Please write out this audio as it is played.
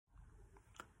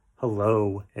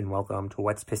Hello and welcome to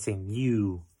What's Pissing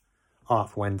You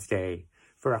Off Wednesday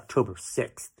for October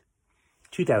 6th,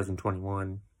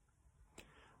 2021.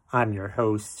 I'm your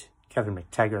host, Kevin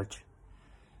McTaggart,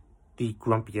 the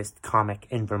grumpiest comic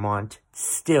in Vermont.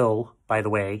 Still, by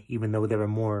the way, even though there are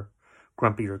more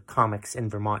grumpier comics in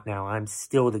Vermont now, I'm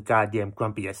still the goddamn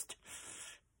grumpiest.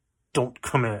 Don't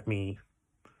come at me,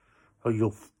 or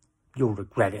you'll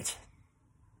regret it.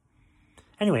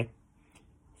 Anyway,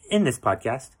 in this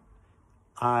podcast,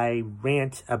 I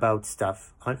rant about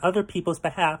stuff on other people's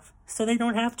behalf so they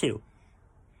don't have to.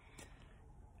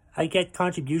 I get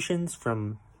contributions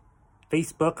from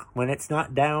Facebook when it's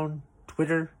not down,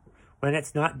 Twitter when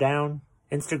it's not down,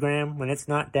 Instagram when it's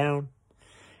not down,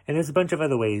 and there's a bunch of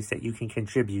other ways that you can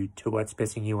contribute to What's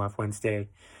Pissing You Off Wednesday.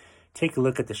 Take a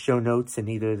look at the show notes in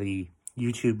either the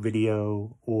YouTube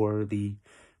video or the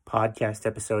podcast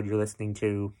episode you're listening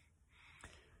to.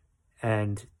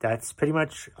 And that's pretty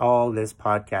much all this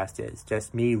podcast is.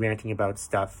 Just me ranting about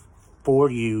stuff for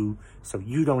you so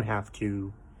you don't have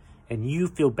to. And you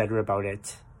feel better about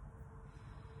it.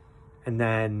 And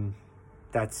then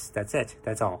that's it.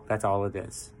 That's all. That's all it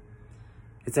is.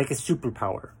 It's like a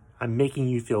superpower. I'm making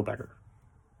you feel better.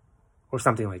 Or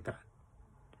something like that.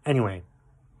 Anyway,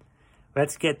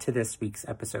 let's get to this week's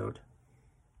episode.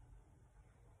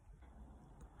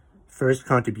 First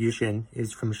contribution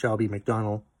is from Shelby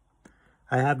McDonald.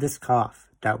 I have this cough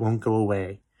that won't go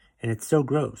away, and it's so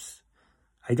gross.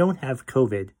 I don't have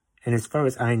COVID, and as far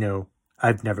as I know,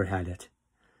 I've never had it.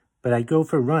 But I go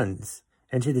for runs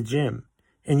and to the gym,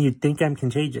 and you'd think I'm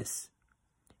contagious.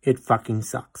 It fucking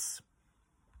sucks.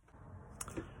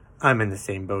 I'm in the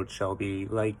same boat, Shelby.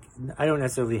 I don't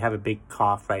necessarily have a big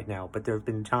cough right now, but there have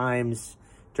been times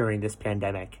during this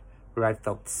pandemic where I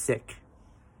felt sick.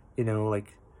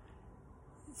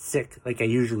 Sick like I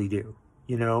usually do,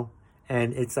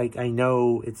 And it's like, I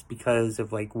know it's because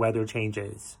of weather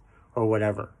changes or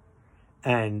whatever.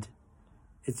 And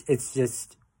it's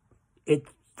just, it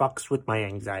fucks with my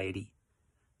anxiety,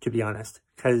 to be honest.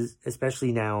 Because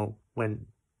especially now when,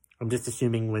 I'm just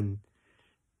assuming when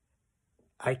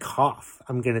I cough,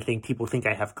 I'm going to think people think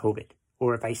I have COVID.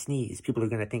 Or if I sneeze, people are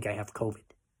going to think I have COVID.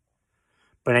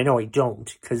 But I know I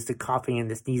don't, because the coughing and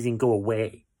the sneezing go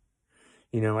away.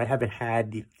 I haven't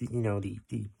had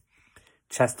the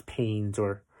chest pains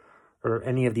or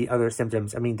any of the other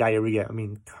symptoms. I mean, diarrhea. I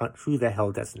mean, who the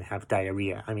hell doesn't have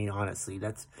diarrhea? I mean, honestly,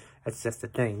 that's just a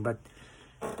thing. But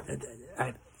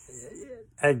I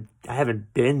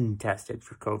haven't been tested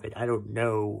for COVID. I don't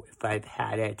know if I've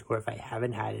had it or if I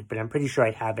haven't had it, but I'm pretty sure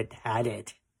I haven't had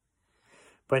it.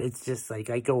 But it's just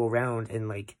I go around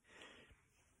and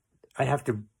I have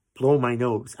to blow my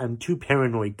nose. I'm too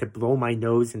paranoid to blow my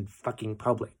nose in fucking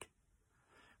public.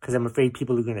 Because I'm afraid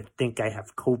people are going to think I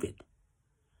have COVID.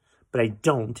 But I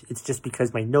don't. It's just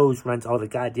because my nose runs all the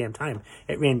goddamn time.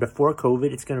 It ran before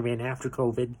COVID. It's going to run after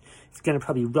COVID. It's going to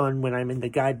probably run when I'm in the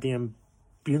goddamn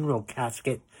funeral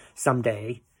casket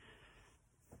someday.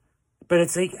 But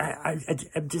it's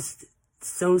I'm just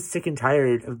so sick and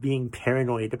tired of being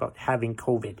paranoid about having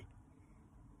COVID.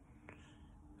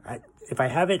 If I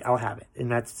have it, I'll have it.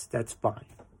 And that's fine.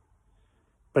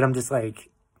 But I'm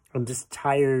just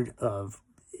tired of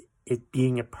it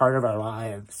being a part of our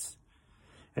lives.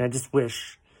 And I just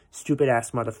wish stupid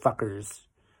ass motherfuckers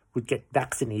would get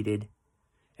vaccinated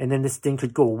and then this thing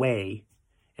could go away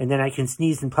and then I can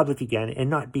sneeze in public again and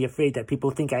not be afraid that people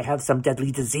think I have some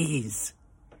deadly disease.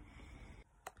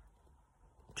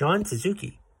 John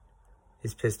Suzuki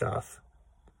is pissed off.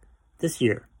 This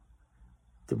year,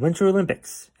 the Winter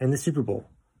Olympics and the Super Bowl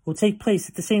will take place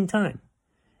at the same time.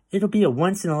 It'll be a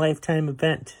once-in-a-lifetime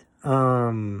event.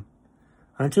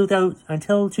 Until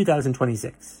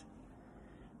 2026.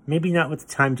 Maybe not with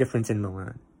the time difference in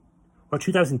Milan. Or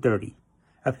 2030.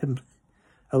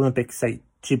 Olympic site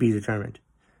to be determined.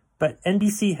 But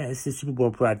NBC has the Super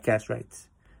Bowl broadcast rights.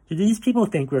 Do these people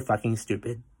think we're fucking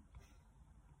stupid?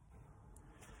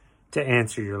 To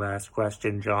answer your last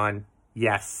question, John,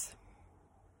 yes.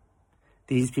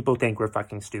 These people think we're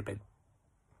fucking stupid.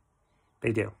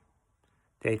 They do.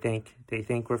 They think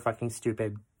we're fucking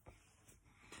stupid.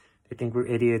 They think we're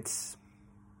idiots.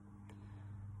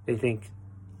 They think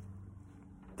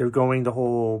they're going the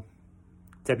whole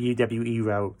WWE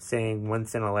route, saying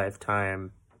once in a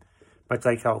lifetime. Much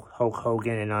like how Hulk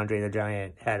Hogan and Andre the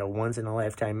Giant had a once in a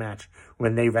lifetime match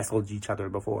when they wrestled each other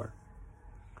before.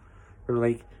 Or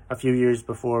a few years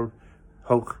before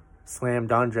Hulk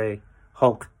slammed Andre.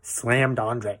 But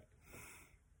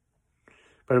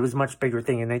it was a much bigger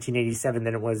thing in 1987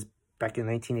 than it was back in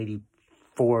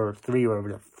 1984 or 3 or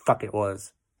whatever the fuck it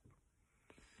was.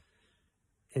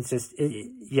 It's just,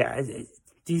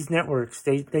 these networks,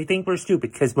 they think we're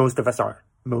stupid because most of us are.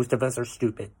 Most of us are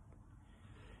stupid.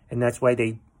 And that's why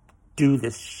they do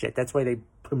this shit. That's why they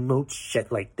promote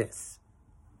shit like this.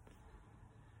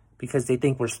 Because they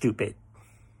think we're stupid.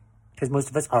 Because most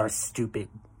of us are stupid.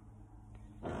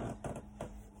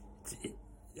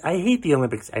 I hate the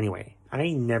Olympics anyway.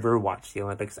 I never watch the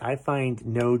Olympics. I find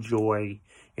no joy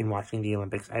in watching the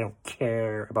Olympics. I don't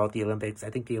care about the Olympics. I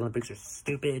think the Olympics are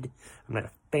stupid. I'm not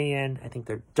a fan. I think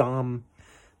they're dumb.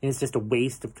 And it's just a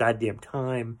waste of goddamn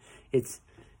time. It's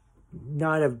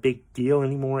not a big deal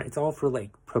anymore. It's all for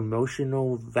like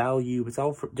promotional value. It's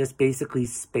all for just basically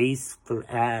space for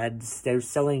ads. They're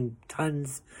selling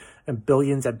tons and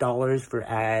billions of dollars for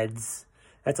ads.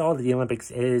 That's all the Olympics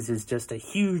is just a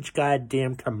huge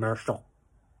goddamn commercial.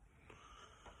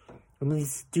 And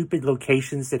these stupid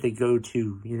locations that they go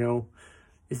to, you know.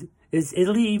 Is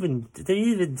Italy even, did they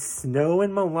even snow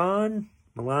in Milan?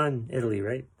 Milan, Italy,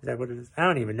 right? Is that what it is? I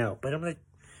don't even know. But I'm like,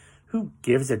 who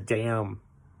gives a damn?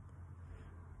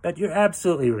 But you're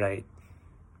absolutely right.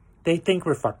 They think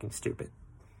we're fucking stupid.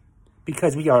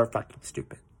 Because we are fucking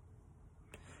stupid.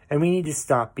 And we need to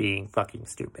stop being fucking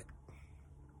stupid.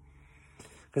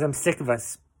 Because I'm sick of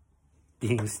us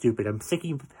being stupid. I'm sick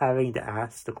of having to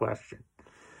ask the question.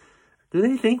 Do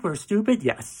they think we're stupid?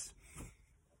 Yes.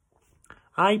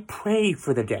 I pray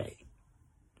for the day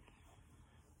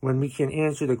when we can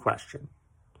answer the question.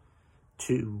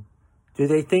 Do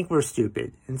they think we're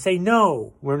stupid? And say,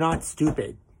 no, we're not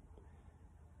stupid.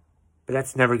 But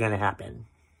that's never going to happen.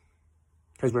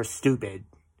 Because we're stupid.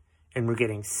 And we're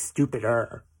getting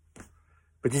stupider.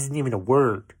 But this isn't even a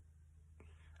word.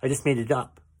 I just made it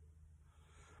up.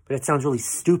 But it sounds really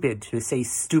stupid to say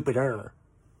stupider.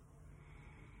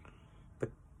 But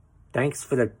thanks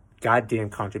for the goddamn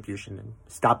contribution. And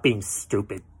stop being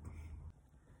stupid.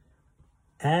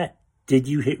 At Did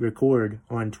You Hit Record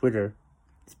on Twitter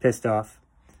is pissed off.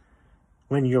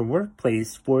 When your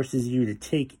workplace forces you to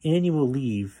take annual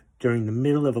leave during the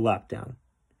middle of a lockdown,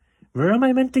 where am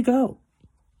I meant to go?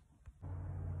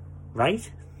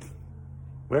 Right?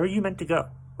 Where are you meant to go?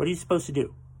 What are you supposed to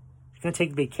do? You're going to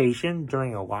take vacation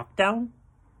during a lockdown?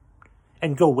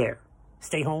 And go where?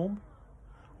 Stay home?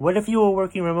 What if you were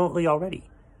working remotely already?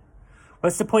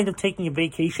 What's the point of taking a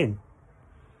vacation?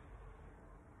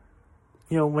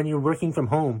 You know, when you're working from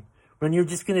home, when you're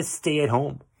just going to stay at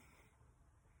home.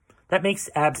 That makes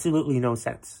absolutely no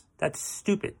sense. That's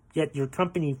stupid. Yet your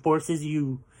company forces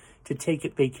you to take a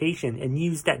vacation and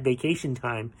use that vacation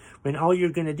time when all you're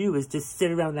going to do is just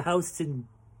sit around the house and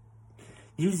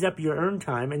use up your earned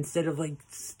time instead of like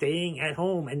staying at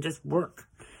home and just work.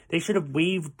 They should have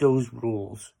waived those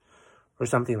rules or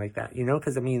something like that, you know?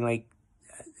 Because, I mean, like,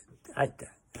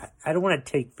 I don't want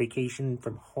to take vacation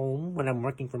from home when I'm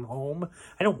working from home.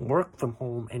 I don't work from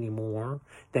home anymore,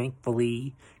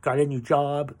 thankfully. Got a new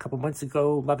job a couple months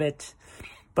ago, love it.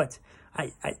 But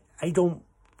I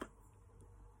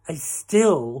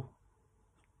still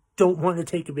don't want to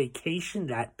take a vacation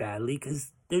that badly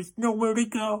because there's nowhere to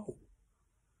go.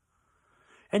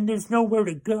 And there's nowhere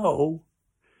to go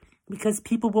because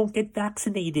people won't get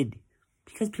vaccinated.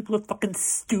 Because people are fucking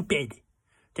stupid.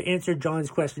 To answer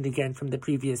John's question again from the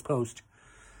previous post.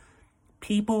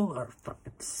 People are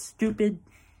fucking stupid.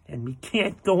 And we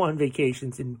can't go on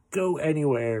vacations and go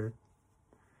anywhere.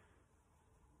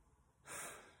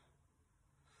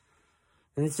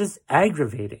 And it's just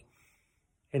aggravating.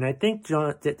 And I think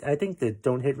the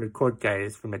Don't Hit Record guy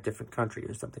is from a different country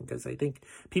or something. Because I think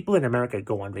people in America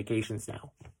go on vacations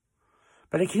now.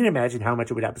 But I can't imagine how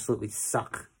much it would absolutely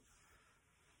suck.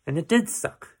 And it did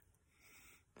suck.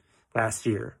 Last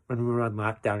year, when we were on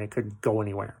lockdown and couldn't go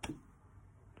anywhere.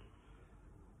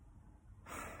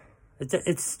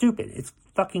 It's stupid. It's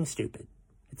fucking stupid.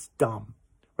 It's dumb.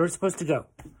 Where are we supposed to go?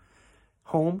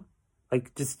 Home?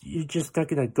 Like, you're just not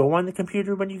going to go on the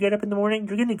computer when you get up in the morning?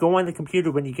 You're going to go on the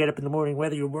computer when you get up in the morning,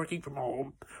 whether you're working from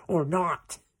home or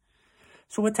not.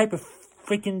 So what type of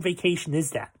freaking vacation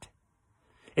is that?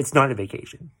 It's not a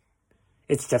vacation.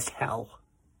 It's just hell.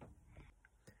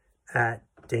 At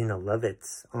Dana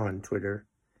Lovitz on Twitter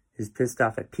is pissed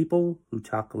off at people who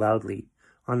talk loudly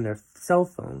on their cell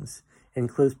phones in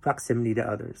close proximity to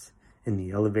others, in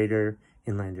the elevator,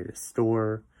 in line at a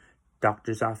store,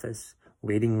 doctor's office,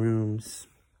 waiting rooms.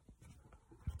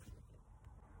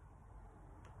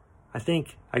 I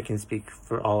think I can speak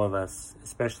for all of us,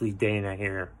 especially Dana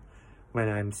here, when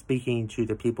I'm speaking to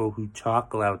the people who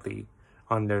talk loudly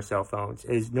on their cell phones,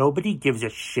 is nobody gives a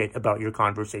shit about your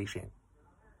conversation.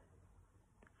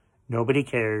 Nobody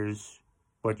cares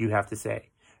what you have to say.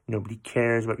 Nobody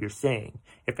cares what you're saying.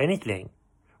 If anything,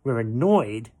 we're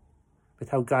annoyed with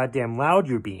how goddamn loud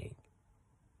you're being.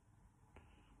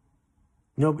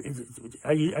 No,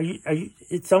 are you,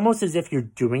 it's almost as if you're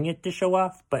doing it to show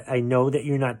off, but I know that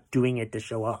you're not doing it to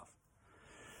show off.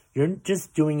 You're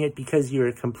just doing it because you're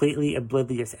a completely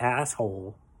oblivious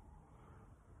asshole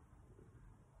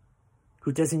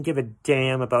who doesn't give a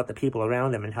damn about the people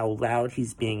around him and how loud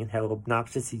he's being and how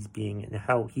obnoxious he's being and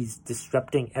how he's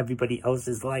disrupting everybody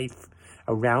else's life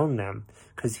around them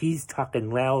because he's talking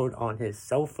loud on his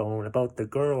cell phone about the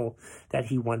girl that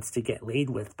he wants to get laid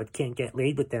with but can't get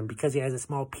laid with them because he has a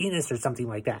small penis or something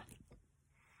like that.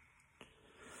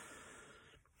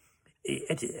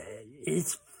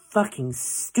 It's fucking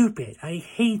stupid. I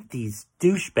hate these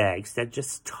douchebags that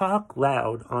just talk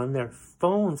loud on their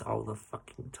phones all the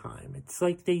fucking time. It's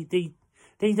like they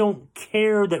don't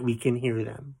care that we can hear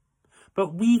them.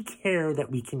 But we care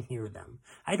that we can hear them.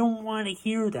 I don't want to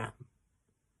hear them.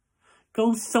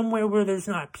 Go somewhere where there's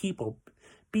not people.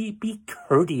 Be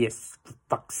courteous, for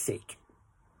fuck's sake.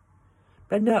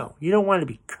 But no, you don't want to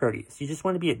be courteous. You just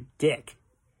want to be a dick.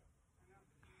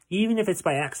 Even if it's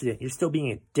by accident, you're still being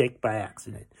a dick by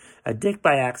accident. A dick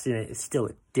by accident is still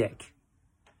a dick.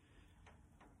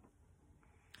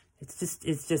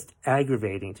 It's just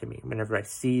aggravating to me whenever I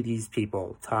see these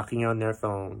people talking on their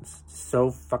phones so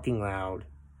fucking loud.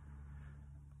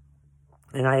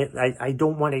 And I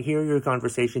don't want to hear your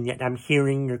conversation, yet I'm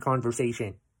hearing your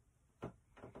conversation.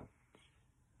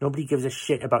 Nobody gives a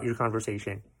shit about your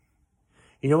conversation.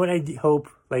 You know what I hope,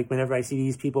 like, whenever I see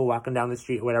these people walking down the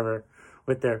street or whatever,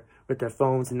 with their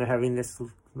phones and they're having this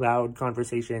loud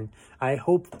conversation, I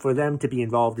hope for them to be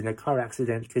involved in a car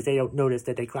accident because they don't notice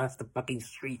that they crossed the fucking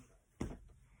street.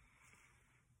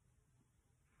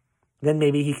 Then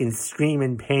maybe he can scream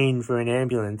in pain for an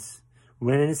ambulance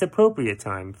when it's appropriate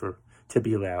time to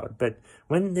be loud. But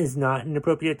when is not an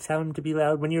appropriate time to be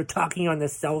loud? When you're talking on the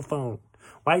cell phone.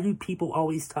 Why do people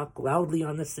always talk loudly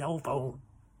on the cell phone?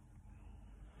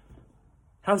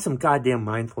 Have some goddamn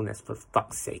mindfulness, for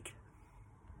fuck's sake.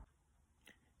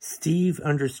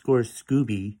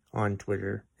 Steve_Scooby on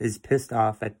Twitter is pissed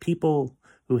off at people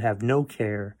who have no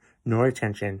care nor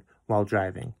attention while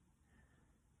driving.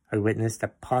 I witnessed a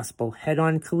possible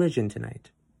head-on collision tonight.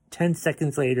 10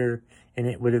 seconds later, and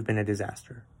it would have been a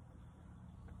disaster.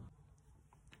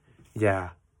 Yeah,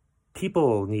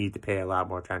 people need to pay a lot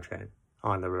more attention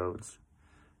on the roads.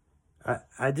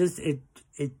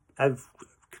 I've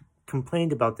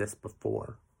complained about this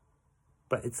before,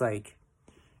 but it's like,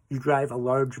 you drive a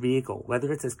large vehicle,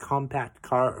 whether it's a compact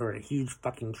car or a huge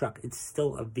fucking truck, it's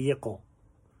still a vehicle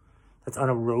that's on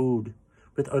a road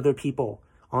with other people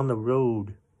on the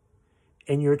road.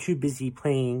 And you're too busy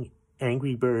playing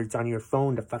Angry Birds on your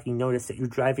phone to fucking notice that you're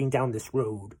driving down this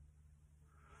road.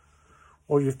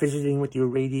 Or you're fidgeting with your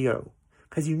radio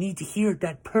because you need to hear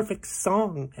that perfect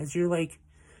song as you're like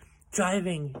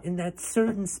driving in that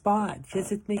certain spot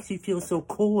because it makes you feel so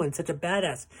cool and such a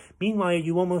badass. Meanwhile,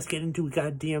 you almost get into a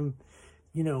goddamn,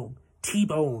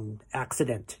 T-bone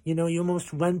accident. You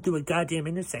almost run through a goddamn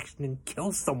intersection and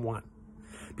kill someone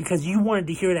because you wanted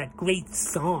to hear that great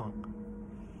song.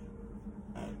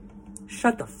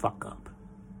 Shut the fuck up.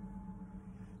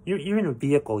 You're in a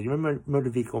vehicle. You're in a motor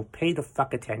vehicle. Pay the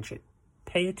fuck attention.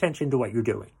 Pay attention to what you're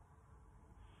doing.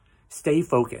 Stay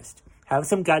focused. Have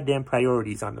some goddamn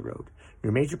priorities on the road.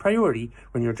 Your major priority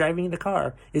when you're driving the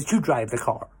car is to drive the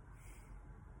car.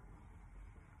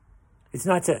 It's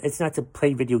not to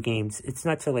play video games. It's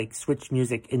not to like switch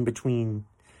music in between,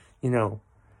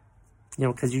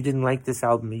 because you didn't like this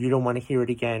album, you don't want to hear it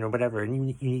again or whatever, and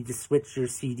you need to switch your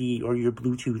CD or your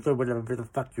Bluetooth or whatever the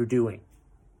fuck you're doing.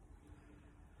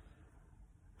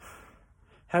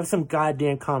 Have some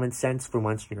goddamn common sense for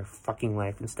once in your fucking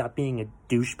life and stop being a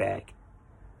douchebag.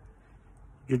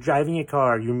 You're driving a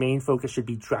car, your main focus should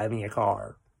be driving a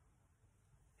car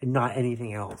and not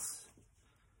anything else.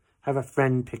 Have a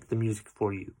friend pick the music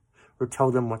for you or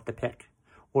tell them what to pick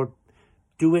or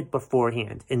do it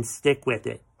beforehand and stick with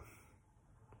it.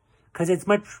 Because it's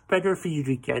much better for you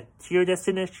to get to your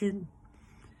destination.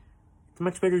 It's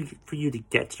much better for you to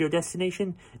get to your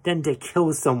destination than to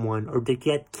kill someone or to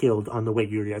get killed on the way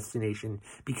to your destination.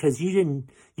 Because you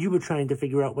were trying to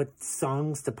figure out what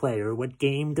songs to play or what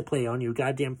game to play on your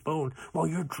goddamn phone while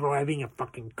you're driving a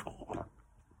fucking car.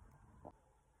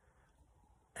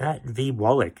 At V.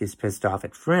 Wallach is pissed off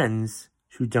at friends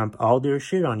who dump all their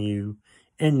shit on you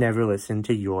and never listen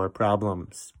to your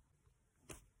problems.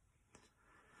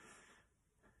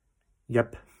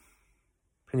 Yep,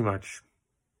 pretty much.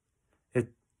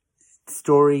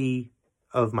 Story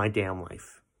of my damn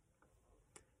life.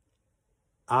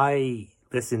 I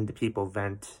listen to people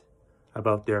vent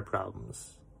about their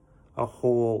problems a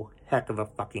whole heck of a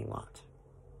fucking lot.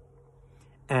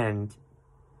 And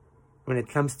when it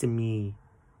comes to me,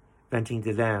 venting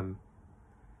to them,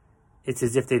 it's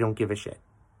as if they don't give a shit.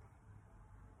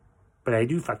 But I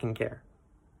do fucking care.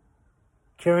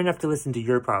 Care enough to listen to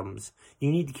your problems.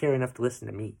 You need to care enough to listen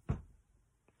to me.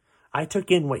 I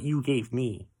took in what you gave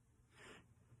me.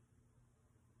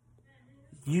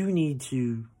 You need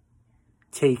to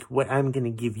take what I'm going to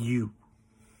give you.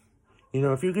 You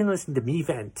know, if you're going to listen to me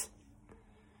vent,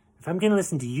 if I'm going to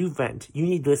listen to you vent, you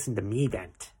need to listen to me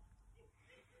vent.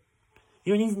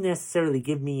 You don't need to necessarily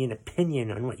give me an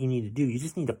opinion on what you need to do. You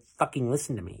just need to fucking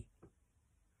listen to me.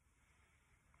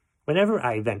 Whenever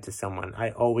I vent to someone,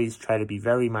 I always try to be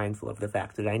very mindful of the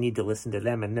fact that I need to listen to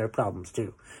them and their problems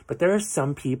too. But there are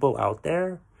some people out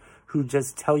there who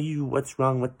just tell you what's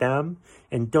wrong with them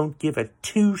and don't give a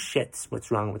two shits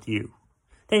what's wrong with you.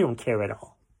 They don't care at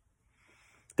all.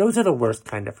 Those are the worst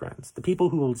kind of friends. The people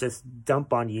who will just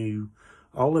dump on you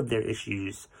all of their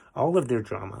issues, all of their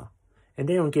drama, and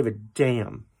they don't give a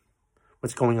damn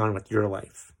what's going on with your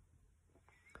life.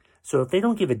 So if they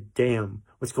don't give a damn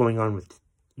what's going on with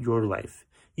your life,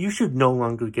 you should no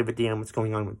longer give a damn what's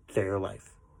going on with their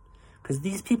life. Because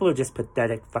these people are just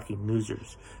pathetic fucking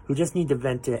losers who just need to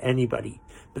vent to anybody,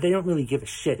 but they don't really give a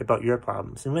shit about your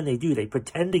problems. And when they do, they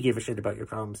pretend to give a shit about your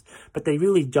problems, but they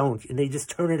really don't, and they just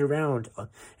turn it around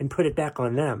and put it back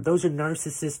on them. Those are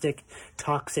narcissistic,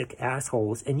 toxic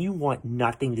assholes, and you want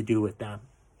nothing to do with them.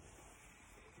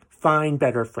 Find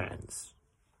better friends.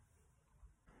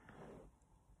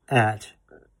 At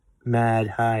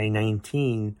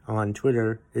MadHigh19 on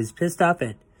Twitter is pissed off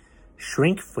at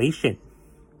shrinkflation.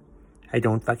 I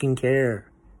don't fucking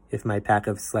care if my pack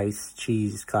of sliced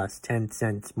cheese costs 10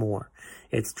 cents more.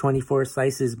 It's 24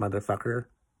 slices, motherfucker.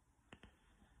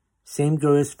 Same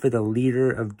goes for the liter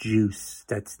of juice.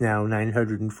 That's now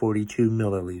 942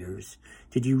 milliliters.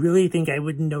 Did you really think I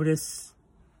wouldn't notice?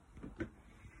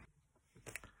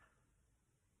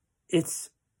 It's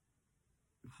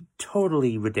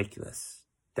totally ridiculous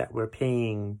that we're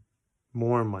paying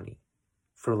more money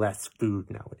for less food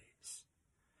nowadays.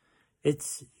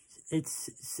 It's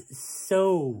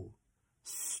so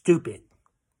stupid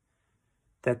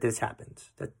that this happens,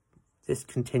 that this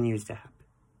continues to happen.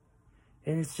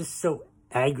 And it's just so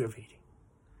aggravating.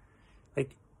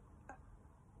 Like,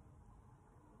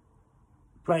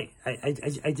 right,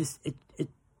 I just, it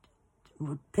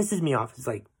pisses me off. It's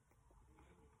like,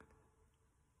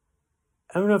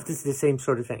 I don't know if this is the same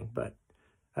sort of thing, but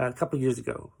a couple years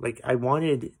ago, like, I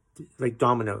wanted, like,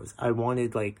 Domino's. I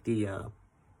wanted, like,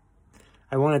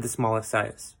 I wanted the smallest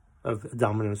size of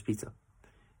Domino's pizza.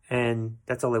 And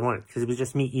that's all I wanted, because it was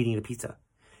just me eating the pizza.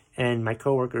 And my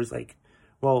coworker's like,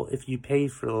 well, if you pay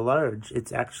for the large,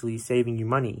 it's actually saving you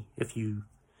money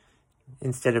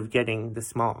instead of getting the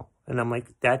small. And I'm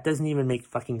like, that doesn't even make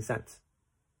fucking sense.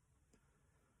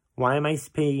 Why am I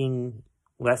paying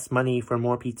less money for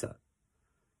more pizza?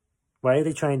 Why are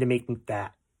they trying to make me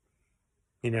fat?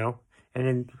 You know?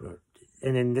 And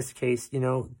in this case, you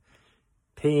know,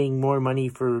 paying more money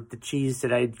for the cheese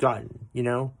that I'd gotten, you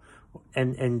know?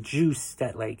 And juice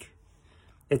that, like,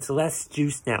 it's less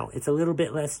juice now. It's a little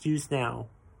bit less juice now.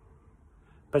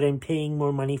 But I'm paying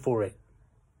more money for it.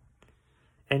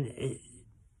 And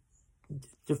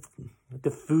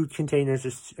the food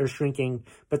containers are shrinking,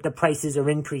 but the prices are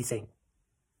increasing.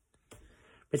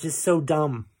 It's just so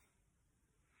dumb.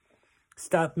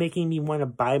 Stop making me want to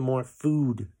buy more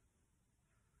food.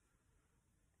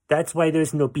 That's why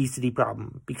there's an obesity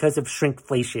problem, because of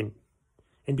shrinkflation.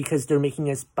 And because they're making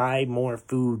us buy more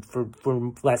food for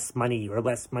less money, or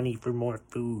less money for more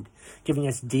food. Giving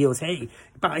us deals. Hey,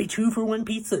 buy 2-for-1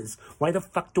 pizzas. Why the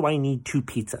fuck do I need 2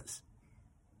 pizzas?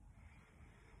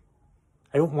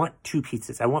 I don't want 2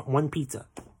 pizzas. I want 1 pizza.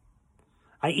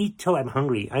 I eat till I'm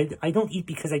hungry. I don't eat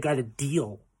because I got a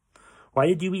deal. Why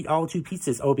did you eat all 2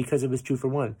 pizzas? Oh, because it was 2 for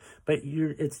 1. But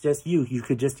it's just you. You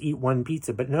could just eat 1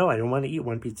 pizza. But no, I don't want to eat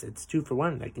 1 pizza. It's 2 for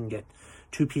 1. I can get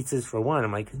 2 pizzas for 1.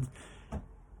 I'm like,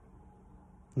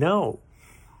 no.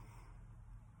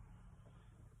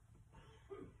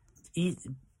 We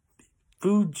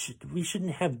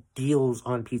shouldn't have deals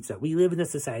on pizza. We live in a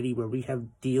society where we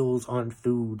have deals on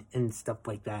food and stuff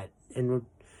like that. And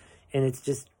it's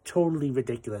just totally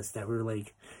ridiculous that we're,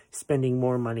 like, spending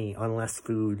more money on less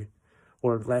food,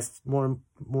 or less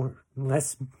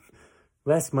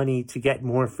money to get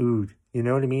more food. You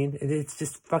know what I mean? And it's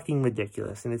just fucking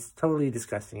ridiculous, and it's totally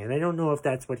disgusting. And I don't know if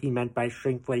that's what he meant by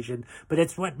shrinkflation, but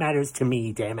it's what matters to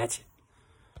me, damn it.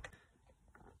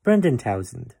 Brendan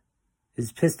Townsend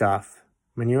is pissed off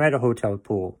when you're at a hotel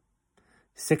pool.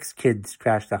 6 kids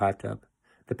crash the hot tub.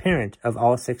 The parent of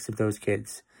all 6 of those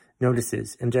kids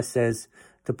notices and just says,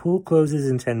 the pool closes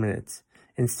in 10 minutes,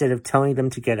 instead of telling them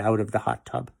to get out of the hot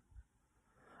tub.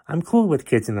 I'm cool with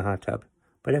kids in the hot tub,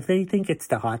 but if they think it's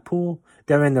the hot pool,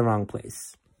 they're in the wrong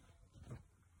place.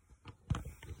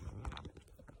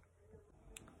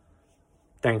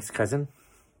 Thanks, cousin.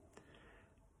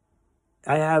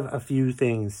 I have a few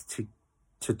things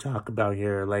to talk about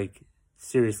here. Like,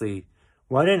 seriously,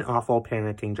 what an awful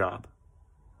parenting job.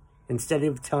 Instead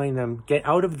of telling them, get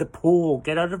out of the pool,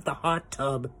 get out of the hot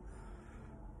tub,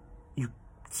 you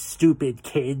stupid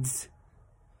kids.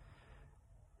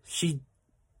 She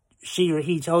or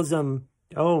he tells them,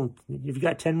 oh, you've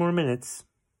got 10 more minutes.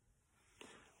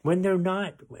 When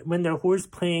they're horse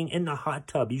playing in the hot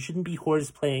tub, you shouldn't be horse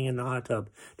playing in the hot tub.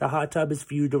 The hot tub is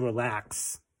for you to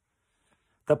relax.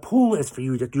 The pool is for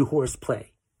you to do horse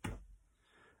play.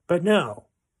 But no,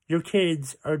 your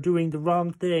kids are doing the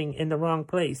wrong thing in the wrong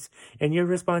place. And your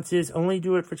response is only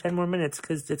do it for 10 more minutes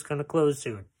because it's going to close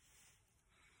soon.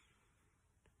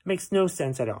 It makes no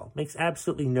sense at all. Makes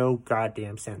absolutely no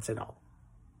goddamn sense at all.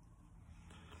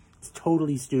 It's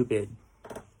totally stupid.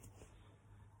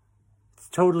 It's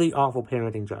totally awful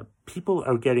parenting job. People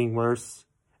are getting worse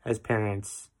as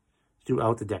parents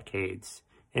throughout the decades.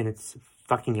 And it's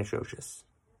fucking atrocious.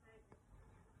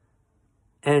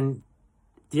 And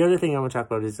the other thing I want to talk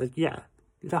about is, like, yeah,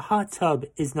 the hot tub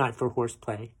is not for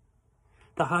horseplay.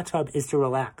 The hot tub is to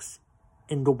relax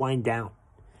and to wind down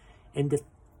and to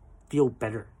feel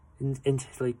better and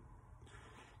to, like,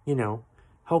 you know,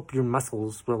 help your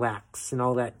muscles relax and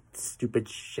all that stupid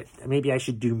shit. Maybe I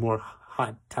should do more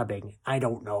hot tubbing. I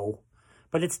don't know.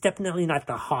 But it's definitely not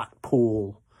the hot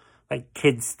pool like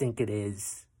kids think it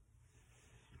is.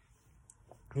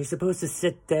 You're supposed to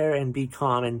sit there and be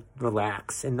calm and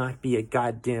relax and not be a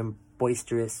goddamn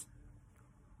boisterous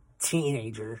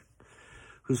teenager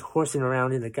who's horsing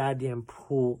around in the goddamn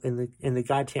pool, in the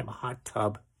goddamn hot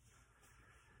tub.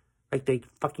 Like they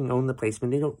fucking own the place when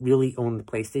they don't really own the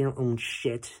place. They don't own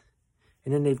shit.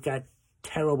 And then they've got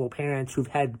terrible parents who've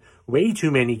had way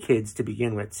too many kids to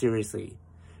begin with. Seriously.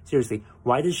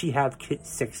 Why does she have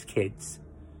 6 kids?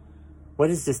 What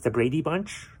is this, the Brady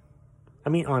Bunch? I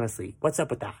mean, honestly, what's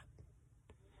up with that?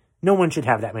 No one should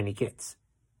have that many kids.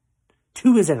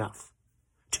 2 is enough.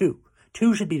 2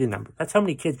 should be the number. That's how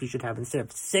many kids we should have instead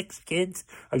of 6 kids.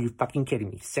 Are you fucking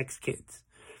kidding me? 6 kids.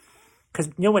 Because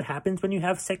you know what happens when you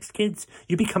have 6 kids?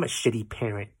 You become a shitty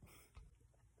parent.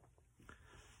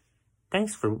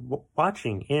 Thanks for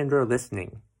watching and or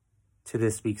listening to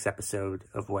this week's episode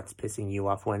of What's Pissing You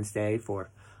Off Wednesday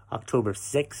for October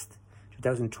 6th,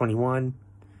 2021.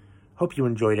 Hope you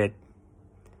enjoyed it.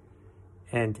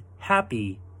 And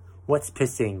happy What's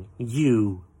Pissing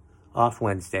You Off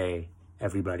Wednesday,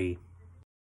 everybody.